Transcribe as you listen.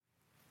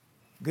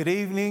Good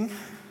evening.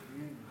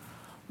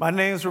 My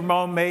name is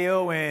Ramon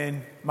Mayo,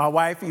 and my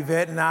wife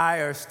Yvette and I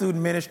are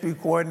student ministry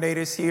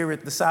coordinators here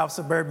at the South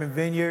Suburban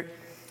Vineyard.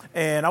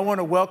 And I want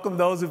to welcome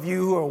those of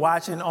you who are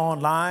watching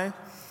online.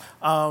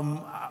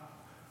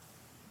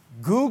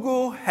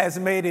 Google has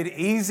made it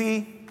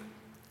easy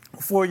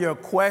for your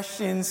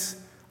questions,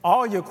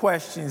 all your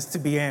questions, to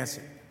be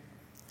answered.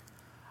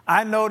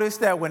 I noticed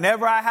that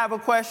whenever I have a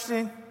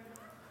question,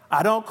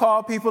 I don't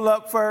call people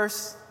up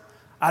first.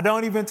 I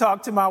don't even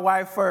talk to my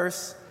wife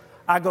first.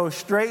 I go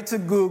straight to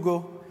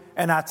Google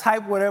and I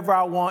type whatever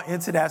I want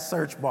into that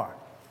search bar.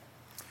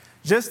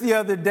 Just the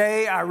other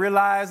day, I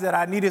realized that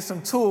I needed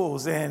some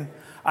tools, and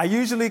I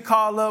usually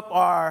call up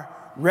our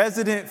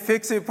resident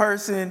fix-it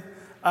person,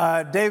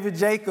 David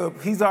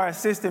Jacob. He's our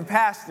assistant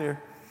pastor.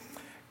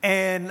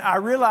 And I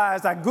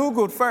realized I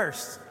Googled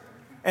first,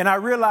 and I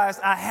realized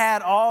I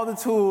had all the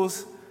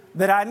tools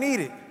that I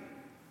needed.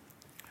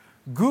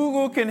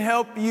 Google can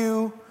help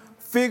you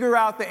figure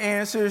out the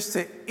answers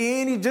to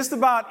just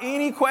about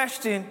any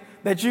question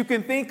that you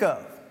can think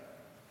of.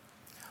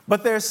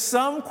 But there's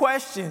some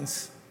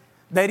questions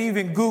that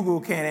even Google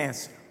can't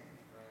answer.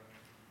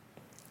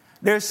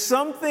 There's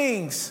some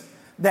things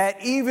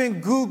that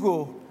even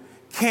Google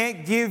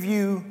can't give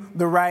you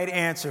the right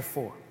answer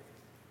for.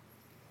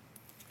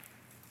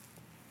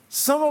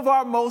 Some of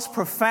our most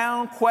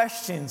profound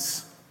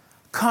questions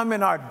come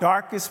in our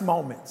darkest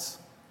moments.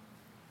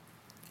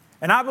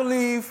 And I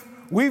believe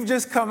we've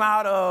just come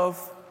out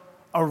of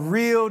a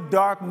real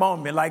dark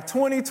moment. Like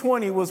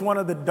 2020 was one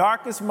of the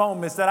darkest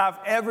moments that I've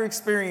ever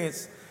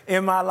experienced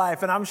in my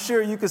life, and I'm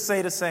sure you could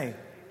say the same.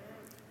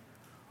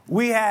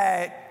 We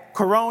had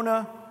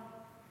Corona,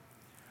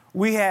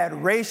 we had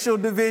racial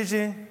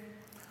division,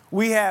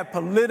 we had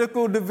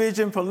political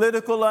division,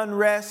 political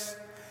unrest.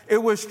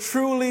 It was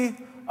truly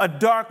a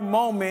dark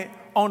moment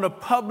on a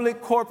public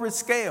corporate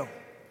scale.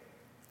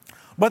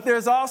 But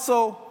there's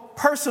also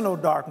personal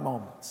dark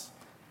moments.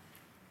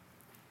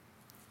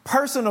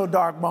 Personal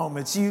dark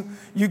moments.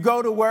 You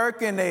go to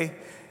work and they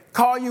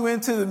call you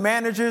into the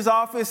manager's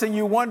office and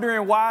you're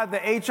wondering why the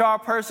HR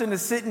person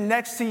is sitting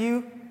next to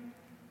you,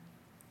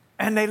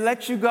 and they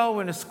let you go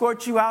and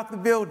escort you out the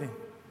building.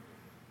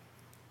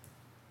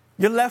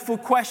 You're left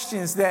with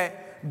questions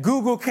that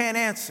Google can't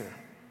answer.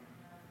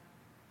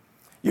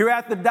 You're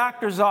at the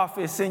doctor's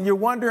office and you're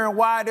wondering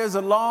why there's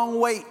a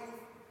long wait.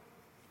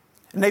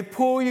 And they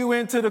pull you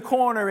into the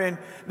corner and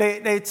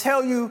they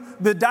tell you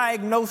the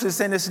diagnosis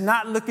and it's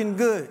not looking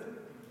good.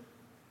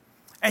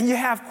 And you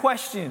have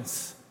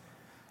questions.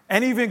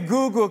 And even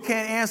Google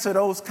can't answer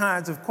those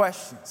kinds of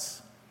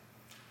questions.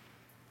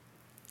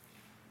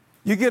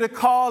 You get a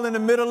call in the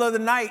middle of the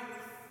night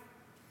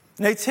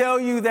and they tell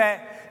you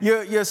that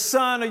your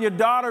son or your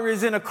daughter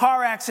is in a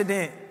car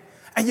accident,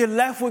 and you're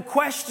left with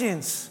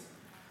questions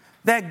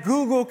that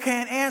Google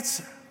can't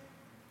answer.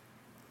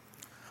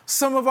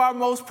 Some of our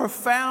most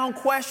profound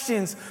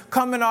questions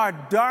come in our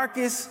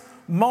darkest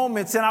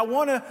moments. And I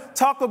want to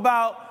talk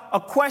about a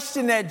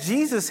question that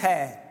Jesus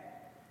had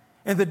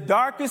in the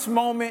darkest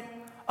moment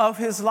of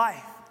his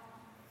life.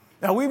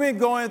 Now, we've been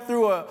going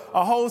through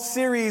a whole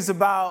series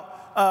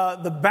about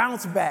the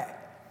bounce back.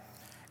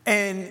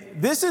 And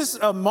this is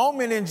a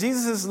moment in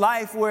Jesus'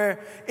 life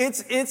where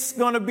it's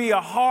going to be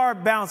a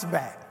hard bounce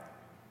back.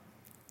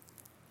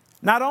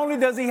 Not only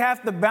does he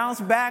have to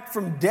bounce back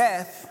from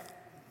death,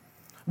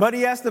 but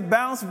he has to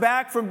bounce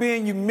back from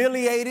being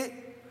humiliated,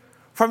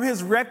 from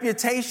his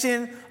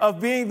reputation of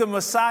being the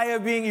Messiah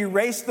being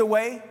erased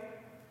away.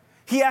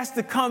 He has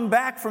to come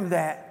back from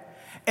that.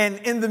 And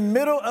in the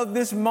middle of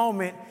this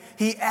moment,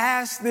 he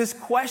asked this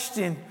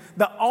question,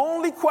 the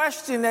only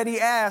question that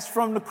he asked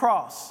from the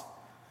cross.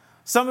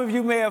 Some of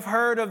you may have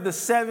heard of the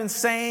 7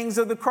 sayings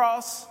of the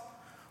cross.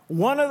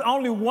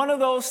 Only one of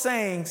those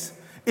sayings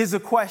is a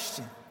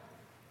question.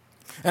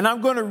 And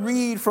I'm going to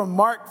read from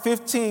Mark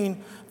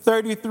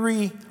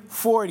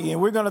 15:33-40,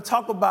 and we're going to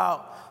talk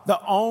about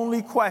the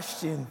only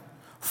question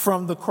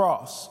from the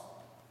cross.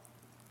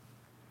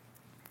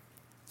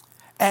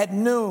 At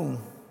noon,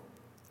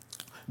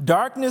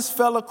 darkness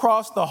fell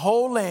across the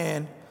whole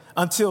land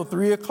until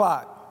 3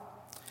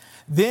 o'clock.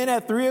 Then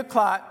at 3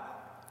 o'clock,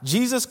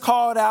 Jesus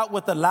called out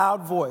with a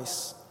loud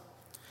voice,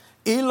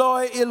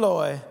 "Eloi,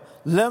 Eloi,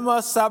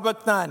 lema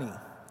sabachthani,"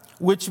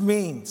 which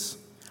means,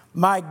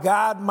 my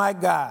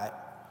God,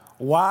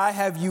 why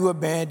have you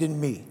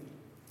abandoned me?"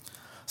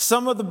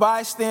 Some of the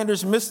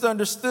bystanders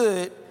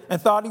misunderstood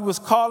and thought he was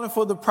calling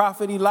for the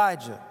prophet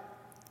Elijah.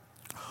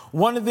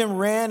 One of them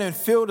ran and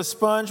filled a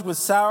sponge with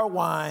sour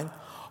wine,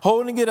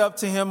 holding it up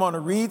to him on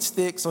a reed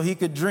stick so he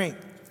could drink.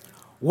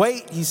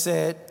 "Wait," he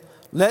said,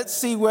 "let's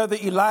see whether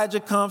Elijah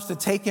comes to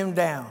take him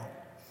down."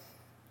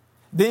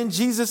 Then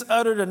Jesus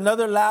uttered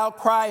another loud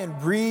cry and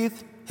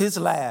breathed his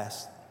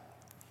last.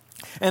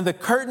 And the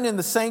curtain in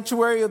the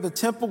sanctuary of the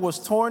temple was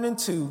torn in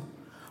two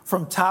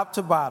from top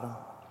to bottom.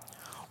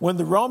 When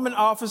the Roman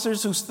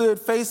officers who stood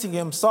facing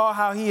him saw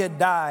how he had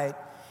died,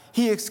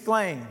 he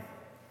exclaimed,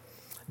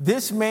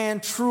 "This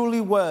man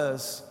truly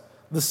was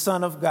the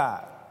Son of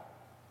God."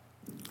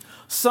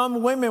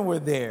 Some women were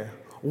there,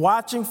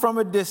 watching from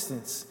a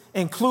distance,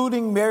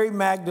 including Mary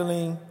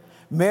Magdalene,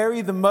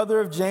 Mary, the mother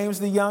of James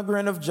the younger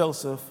and of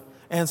Joseph,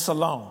 and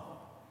Salome.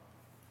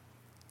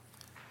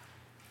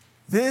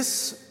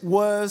 This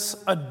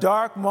was a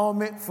dark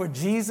moment for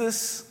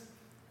Jesus,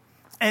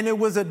 and it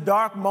was a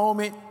dark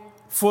moment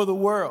for the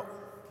world.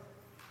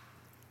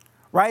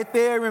 Right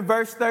there in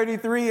verse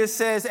 33, it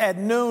says, at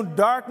noon,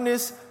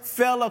 darkness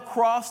fell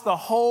across the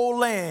whole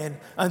land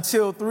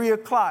until 3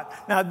 o'clock.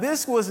 Now,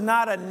 this was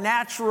not a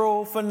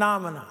natural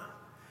phenomenon.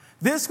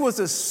 This was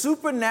a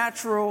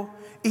supernatural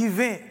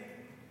event.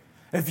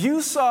 If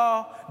you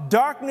saw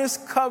darkness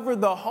cover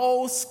the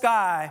whole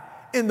sky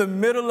in the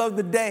middle of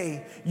the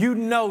day, you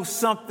know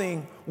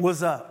something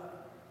was up.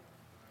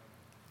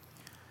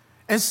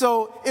 And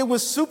so it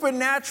was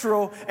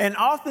supernatural, and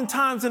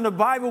oftentimes in the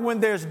Bible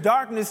when there's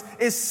darkness,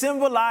 it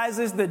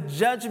symbolizes the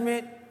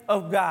judgment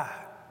of God.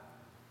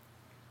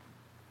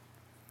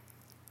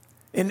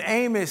 In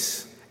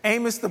Amos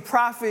the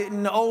prophet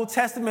in the Old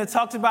Testament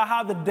talks about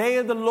how the day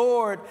of the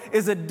Lord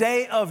is a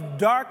day of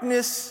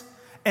darkness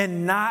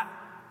and not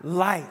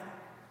light.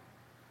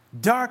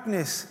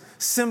 Darkness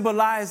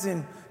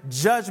symbolizing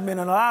judgment,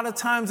 and a lot of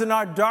times in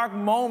our dark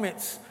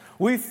moments,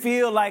 we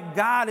feel like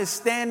God is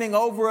standing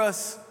over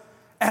us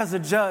as a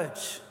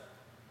judge,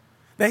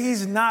 that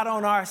he's not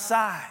on our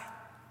side.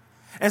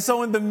 And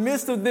so in the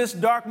midst of this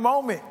dark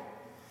moment,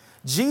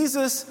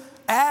 Jesus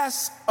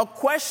asks a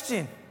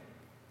question.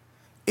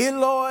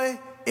 Eloi,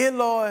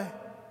 Eloi,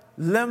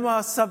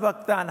 lema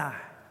sabachthani.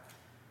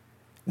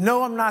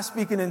 No, I'm not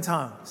speaking in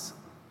tongues.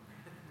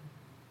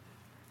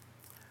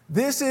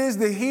 This is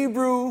the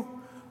Hebrew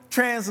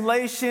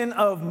translation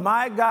of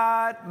my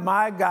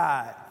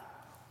God,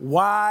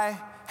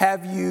 why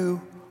have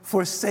you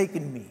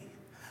forsaken me?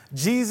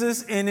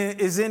 Jesus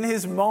is in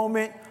his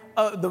moment,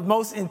 the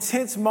most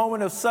intense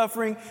moment of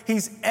suffering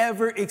he's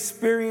ever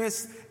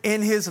experienced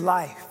in his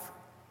life.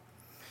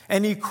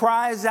 And he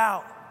cries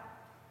out,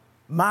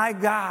 my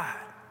God,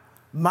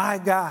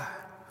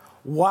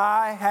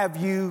 why have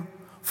you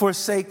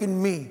forsaken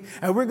me?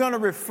 And we're going to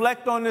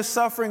reflect on this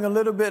suffering a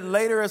little bit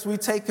later as we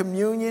take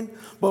communion.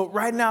 But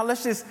right now,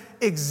 let's just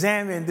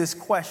examine this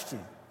question.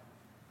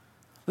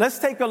 Let's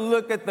take a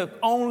look at the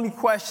only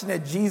question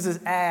that Jesus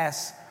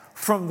asked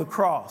from the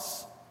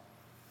cross.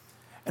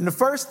 And the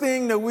first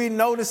thing that we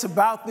notice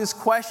about this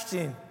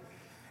question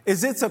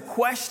is it's a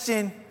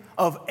question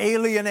of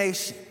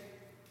alienation.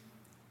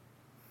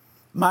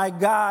 My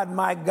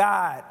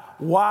God,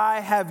 why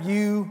have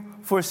you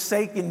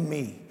forsaken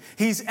me?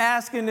 He's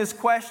asking this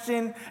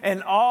question,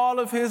 and all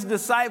of his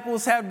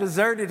disciples have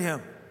deserted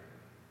him.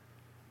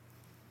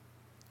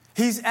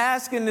 He's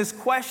asking this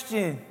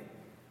question,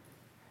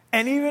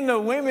 and even the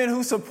women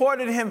who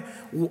supported him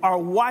are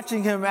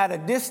watching him at a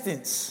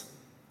distance.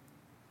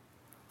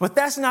 But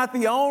that's not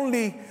the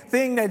only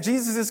thing that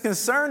Jesus is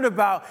concerned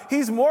about.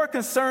 He's more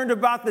concerned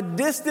about the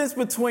distance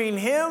between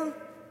him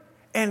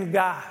and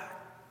God.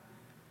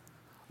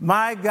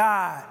 My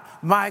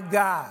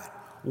God,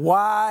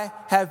 why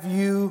have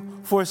you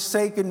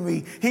forsaken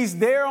me? He's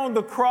there on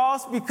the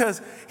cross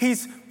because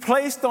he's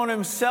placed on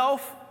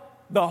himself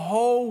the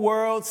whole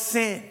world's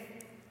sin.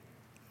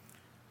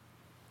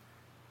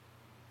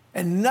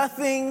 And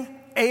nothing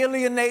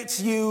alienates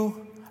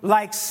you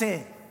like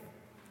sin.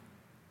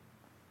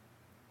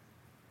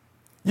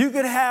 You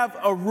could have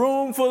a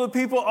room full of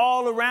people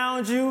all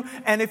around you,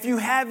 and if you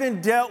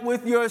haven't dealt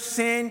with your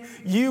sin,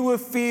 you will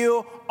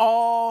feel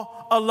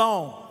all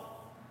alone.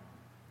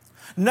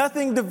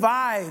 Nothing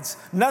divides,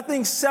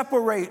 nothing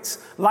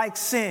separates like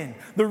sin.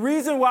 The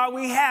reason why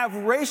we have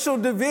racial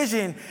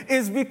division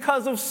is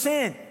because of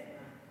sin.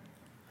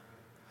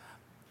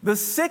 The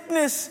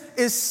sickness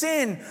is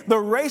sin. The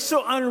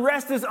racial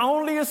unrest is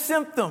only a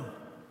symptom.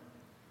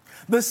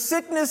 The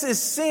sickness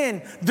is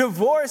sin.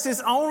 Divorce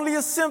is only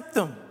a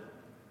symptom.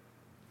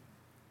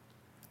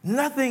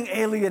 Nothing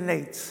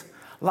alienates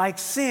like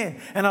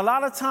sin. And a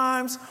lot of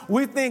times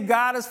we think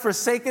God has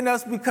forsaken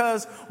us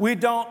because we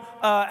don't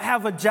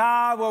have a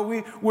job,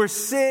 or we're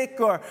sick,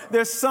 or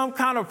there's some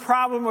kind of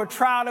problem or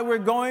trial that we're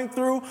going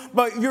through.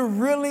 But you're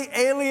really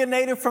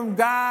alienated from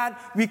God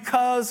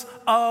because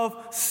of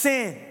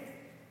sin.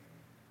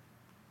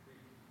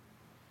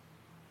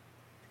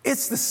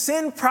 It's the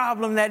sin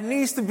problem that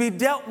needs to be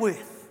dealt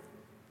with.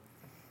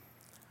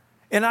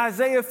 In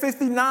Isaiah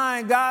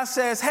 59, God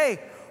says, hey,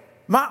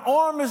 my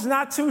arm is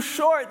not too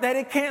short that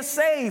it can't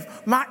save.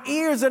 My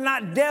ears are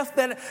not deaf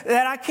that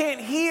I can't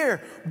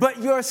hear.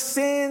 But your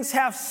sins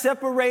have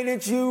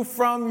separated you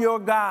from your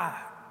God.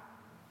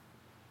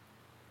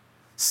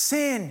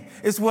 Sin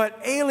is what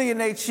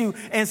alienates you.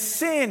 And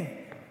sin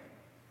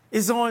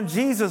is on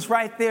Jesus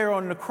right there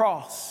on the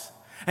cross.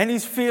 And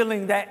he's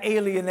feeling that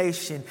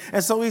alienation.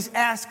 And so he's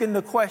asking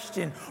the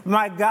question,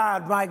 my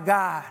God,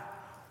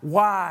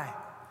 why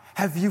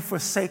have you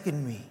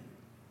forsaken me?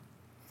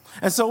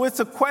 And so it's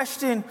a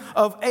question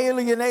of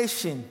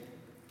alienation,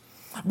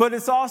 but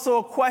it's also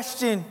a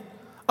question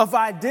of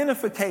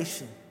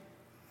identification.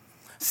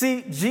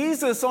 See,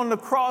 Jesus on the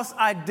cross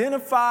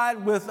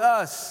identified with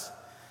us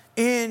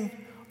in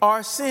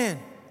our sin.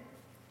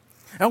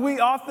 And we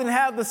often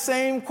have the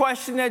same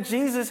question that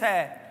Jesus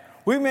had.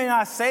 We may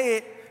not say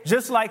it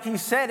just like he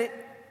said it,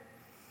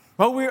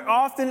 but we're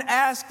often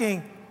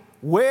asking,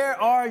 where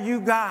are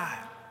you, God?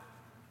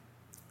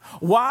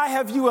 Why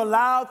have you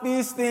allowed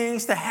these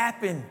things to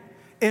happen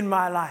in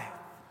my life?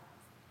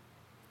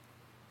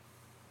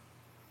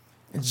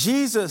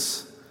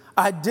 Jesus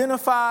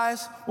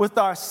identifies with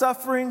our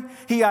suffering.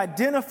 He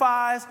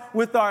identifies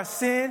with our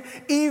sin.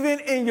 Even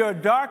in your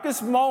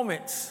darkest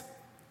moments,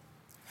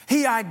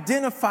 he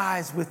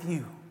identifies with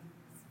you.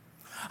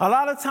 A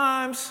lot of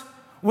times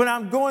when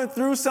I'm going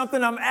through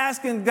something, I'm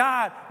asking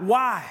God,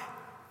 why?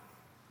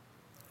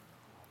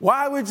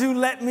 Why would you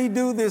let me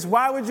do this?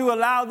 Why would you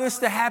allow this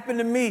to happen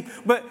to me?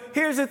 But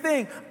here's the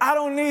thing. I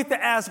don't need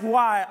to ask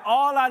why.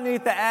 All I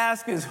need to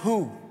ask is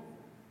who.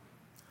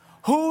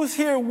 Who's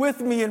here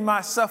with me in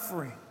my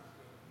suffering?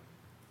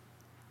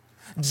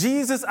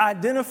 Jesus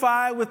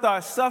identified with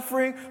our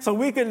suffering so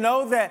we can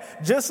know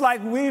that just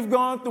like we're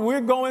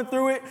going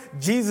through it,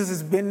 Jesus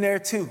has been there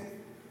too.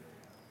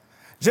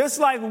 Just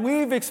like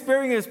we've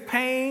experienced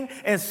pain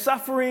and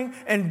suffering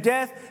and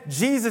death,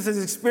 Jesus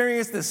has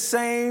experienced the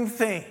same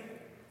thing.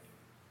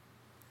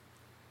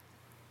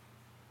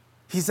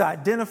 He's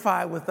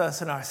identified with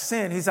us in our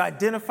sin. He's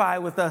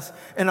identified with us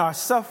in our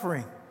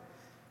suffering.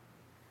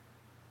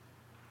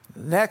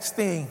 The next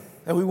thing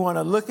that we want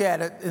to look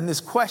at in this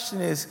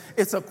question is,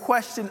 it's a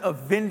question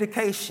of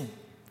vindication.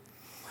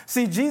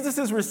 See, Jesus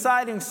is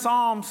reciting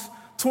Psalms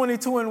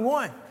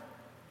 22:1.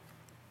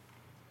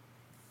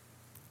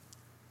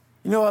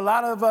 You know, a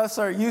lot of us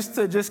are used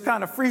to just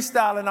kind of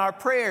freestyling our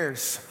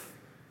prayers.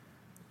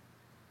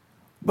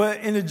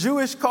 But in the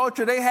Jewish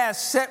culture, they had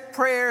set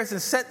prayers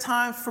and set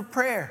times for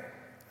prayer.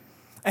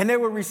 And they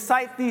would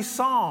recite these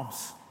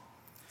Psalms.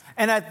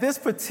 And at this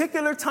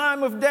particular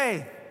time of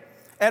day,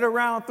 at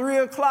around 3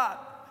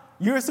 o'clock,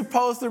 you're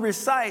supposed to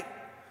recite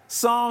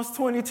Psalms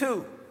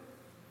 22.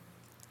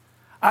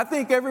 I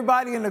think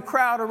everybody in the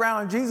crowd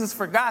around Jesus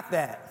forgot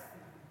that.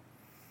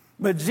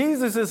 But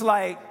Jesus is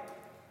like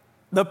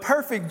the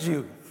perfect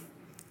Jew.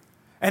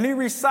 And he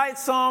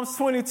recites Psalms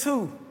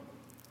 22.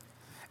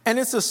 And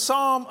it's a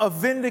psalm of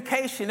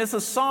vindication. It's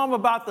a psalm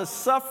about the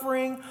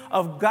suffering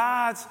of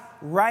God's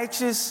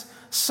righteous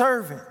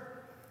servant.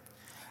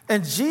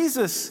 And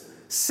Jesus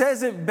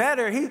says it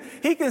better.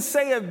 He can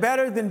say it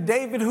better than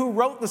David, who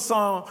wrote the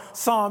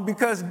psalm,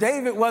 because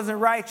David wasn't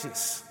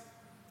righteous.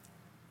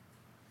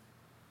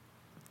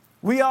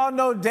 We all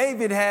know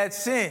David had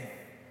sin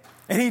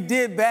and he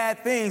did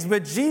bad things,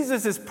 but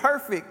Jesus is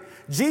perfect.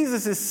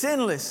 Jesus is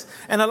sinless.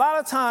 And a lot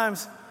of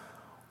times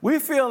we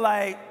feel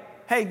like,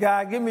 hey,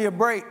 God, give me a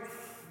break.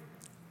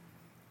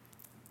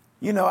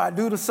 You know, I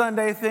do the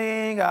Sunday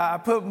thing. I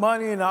put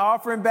money in the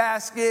offering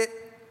basket.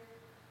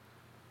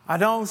 I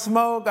don't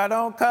smoke. I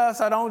don't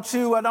cuss. I don't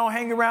chew. I don't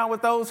hang around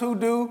with those who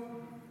do.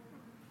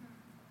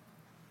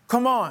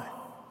 Come on.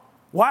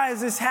 Why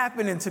is this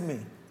happening to me?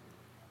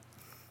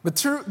 But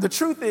the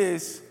truth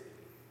is,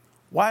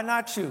 why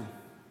not you?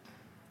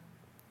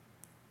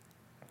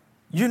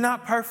 You're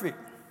not perfect.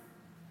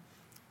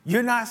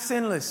 You're not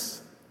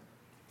sinless.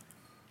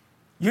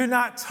 You're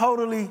not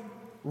totally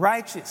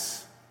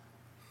righteous.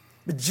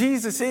 But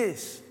Jesus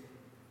is.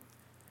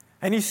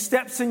 And he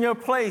steps in your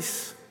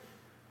place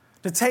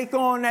to take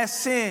on that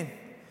sin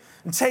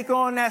and take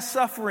on that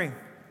suffering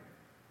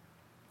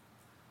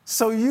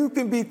so you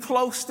can be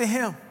close to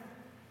him.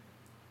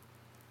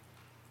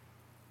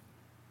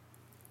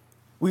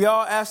 We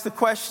all ask the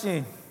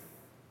question,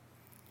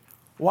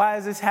 why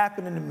is this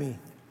happening to me?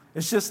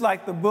 It's just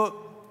like the book.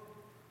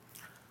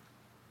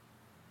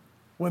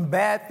 When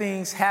bad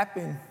things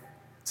happen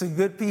to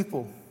good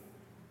people,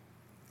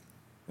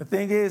 the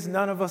thing is,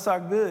 none of us are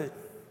good.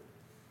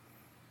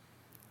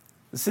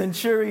 The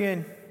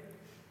centurion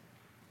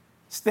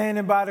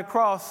standing by the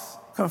cross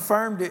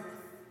confirmed it.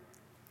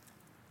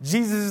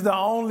 Jesus is the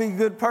only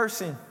good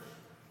person.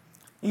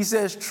 He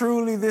says,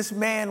 truly, this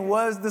man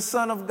was the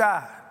Son of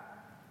God.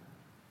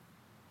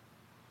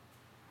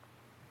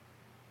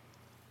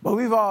 But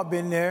we've all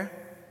been there.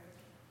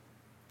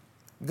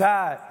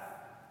 God,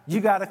 you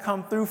got to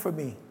come through for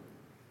me.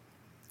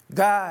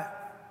 God,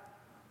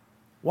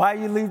 why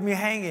you leave me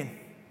hanging?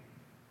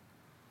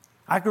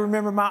 I can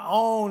remember my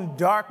own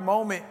dark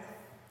moment.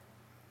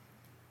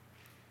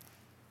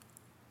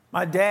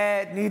 My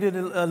dad needed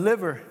a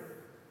liver,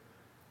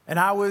 and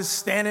I was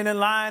standing in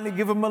line to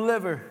give him a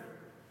liver.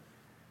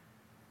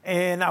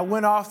 And I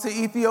went off to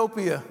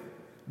Ethiopia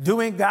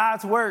doing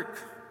God's work.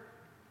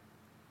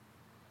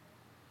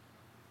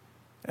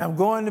 And I'm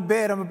going to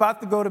bed. I'm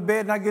about to go to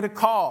bed, and I get a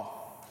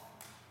call.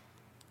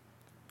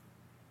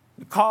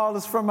 The call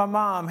is from my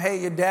mom.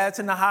 Hey, your dad's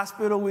in the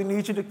hospital. We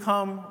need you to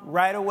come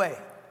right away.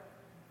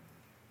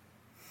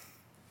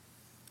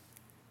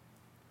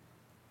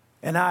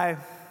 And I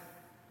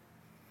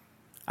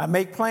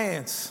make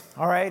plans.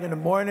 All right, in the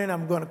morning,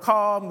 I'm going to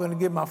call. I'm going to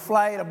get my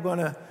flight. I'm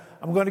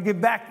going to get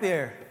back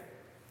there.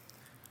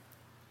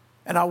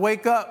 And I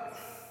wake up.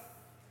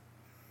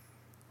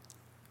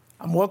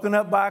 I'm woken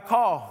up by a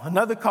call,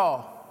 another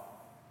call.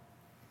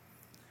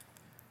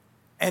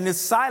 and it's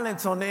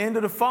silence on the end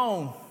of the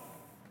phone.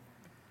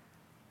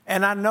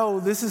 And I know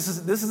this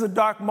is a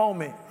dark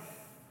moment.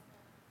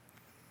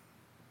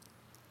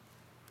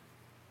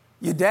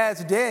 Your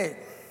dad's dead.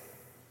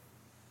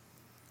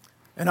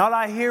 And all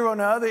I hear on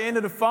the other end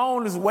of the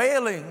phone is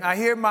wailing. I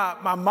hear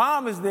my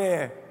mom is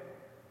there.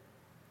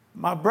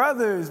 My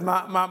brothers,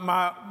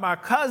 my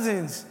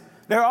cousins,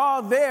 they're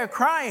all there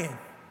crying.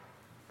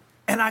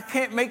 And I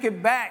can't make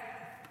it back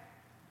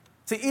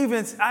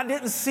I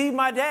didn't see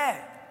my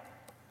dad.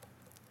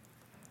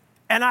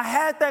 And I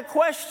had that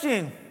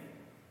question.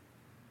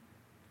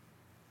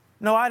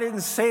 No, I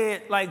didn't say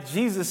it like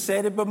Jesus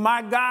said it, but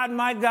my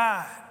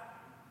God,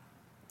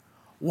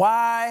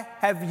 why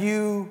have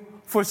you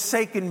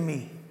forsaken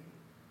me?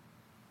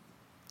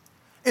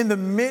 In the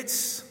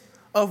midst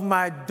of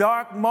my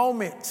dark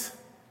moment,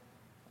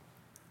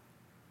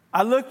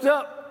 I looked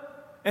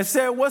up and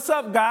said, what's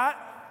up, God?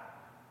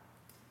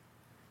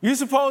 You're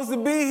supposed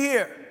to be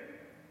here.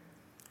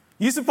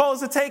 You're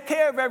supposed to take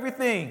care of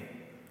everything.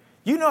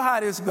 You know how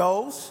this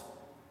goes.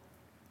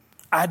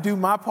 I do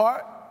my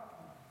part.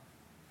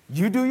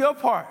 You do your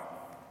part.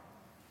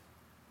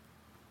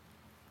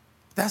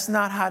 That's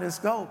not how this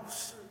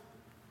goes.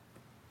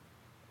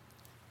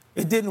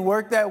 It didn't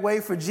work that way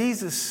for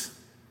Jesus,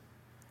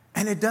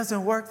 and it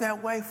doesn't work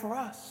that way for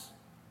us.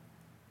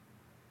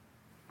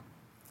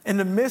 In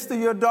the midst of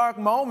your dark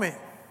moment,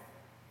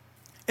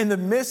 in the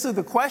midst of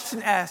the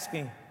question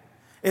asking,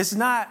 it's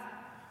not,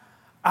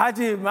 I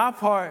did my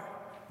part,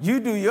 you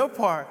do your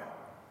part.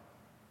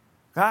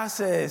 God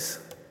says,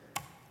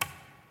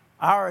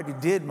 I already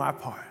did my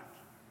part.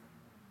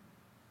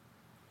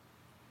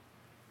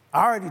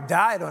 I already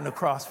died on the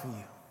cross for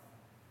you.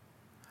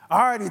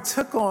 I already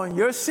took on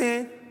your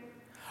sin.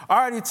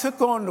 I already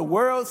took on the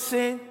world's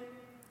sin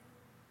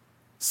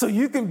so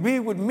you can be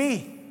with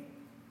me.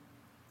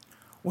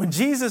 When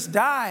Jesus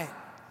died,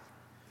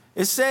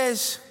 it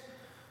says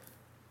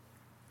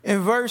in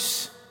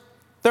verse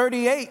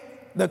 38,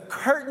 the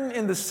curtain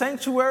in the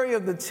sanctuary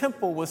of the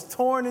temple was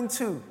torn in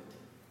two.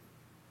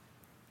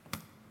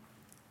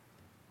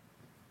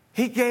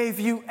 He gave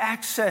you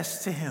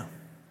access to him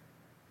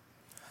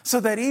so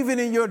that even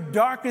in your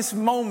darkest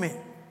moment,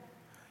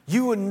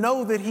 you would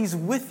know that he's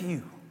with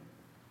you.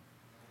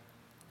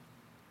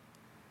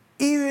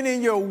 Even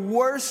in your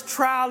worst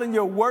trial and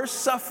your worst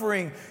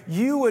suffering,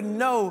 you would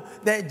know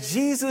that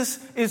Jesus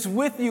is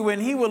with you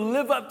and he will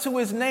live up to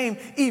his name,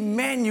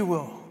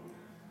 Emmanuel,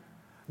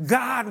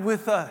 God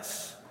with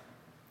us.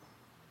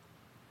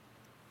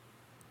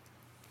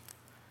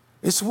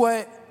 It's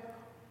what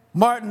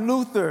Martin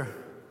Luther,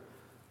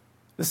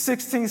 the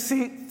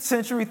 16th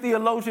century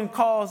theologian,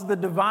 calls the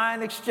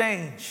divine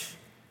exchange.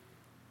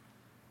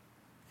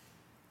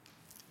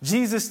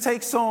 Jesus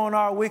takes on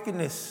our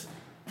wickedness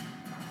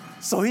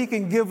so he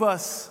can give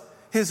us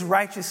his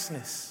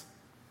righteousness.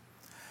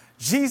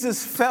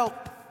 Jesus felt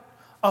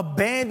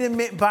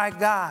abandonment by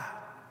God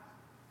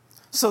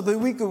so that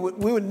we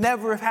would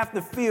never have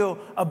to feel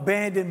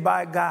abandoned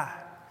by God.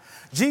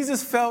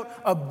 Jesus felt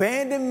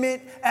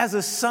abandonment as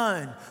a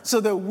son so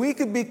that we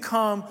could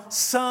become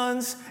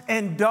sons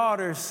and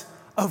daughters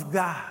of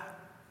God.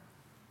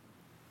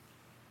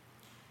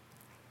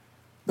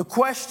 The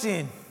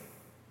question,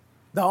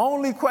 the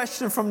only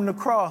question from the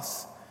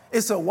cross,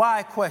 is a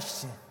why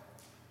question,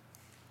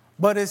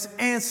 but it's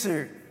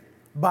answered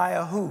by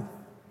a who.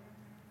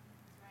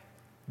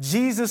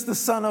 Jesus, the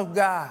Son of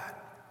God,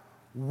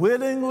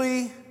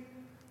 willingly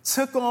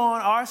took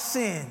on our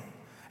sin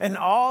and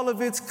all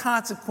of its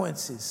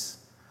consequences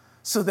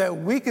so that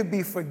we could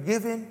be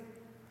forgiven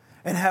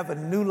and have a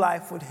new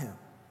life with him.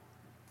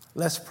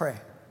 Let's pray.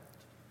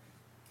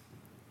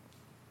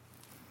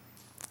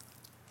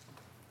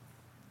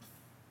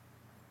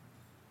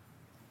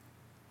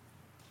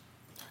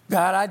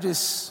 God,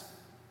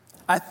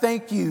 I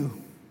thank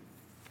you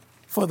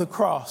for the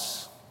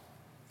cross.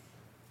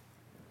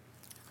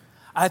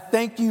 I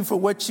thank you for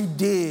what you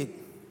did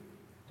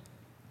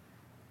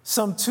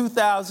some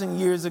 2,000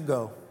 years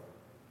ago.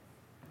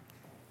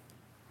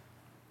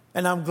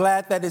 And I'm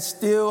glad that it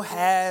still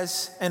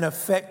has an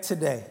effect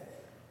today.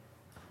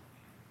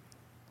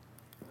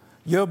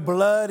 Your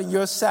blood and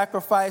your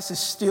sacrifice is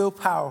still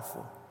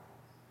powerful.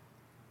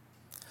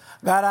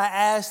 God, I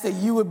ask that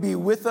you would be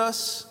with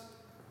us,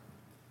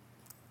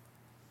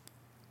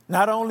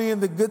 not only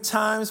in the good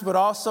times, but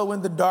also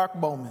in the dark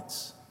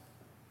moments,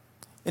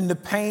 in the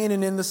pain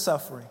and in the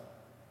suffering.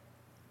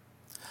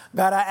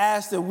 God, I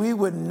ask that we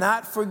would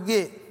not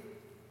forget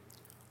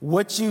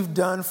what you've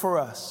done for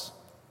us.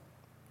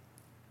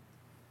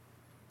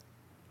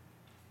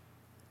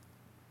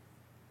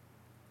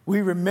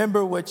 We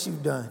remember what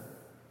you've done.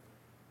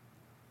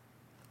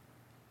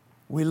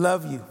 We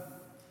love you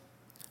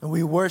and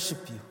we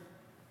worship you.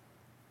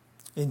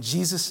 In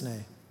Jesus'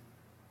 name,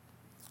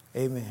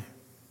 amen.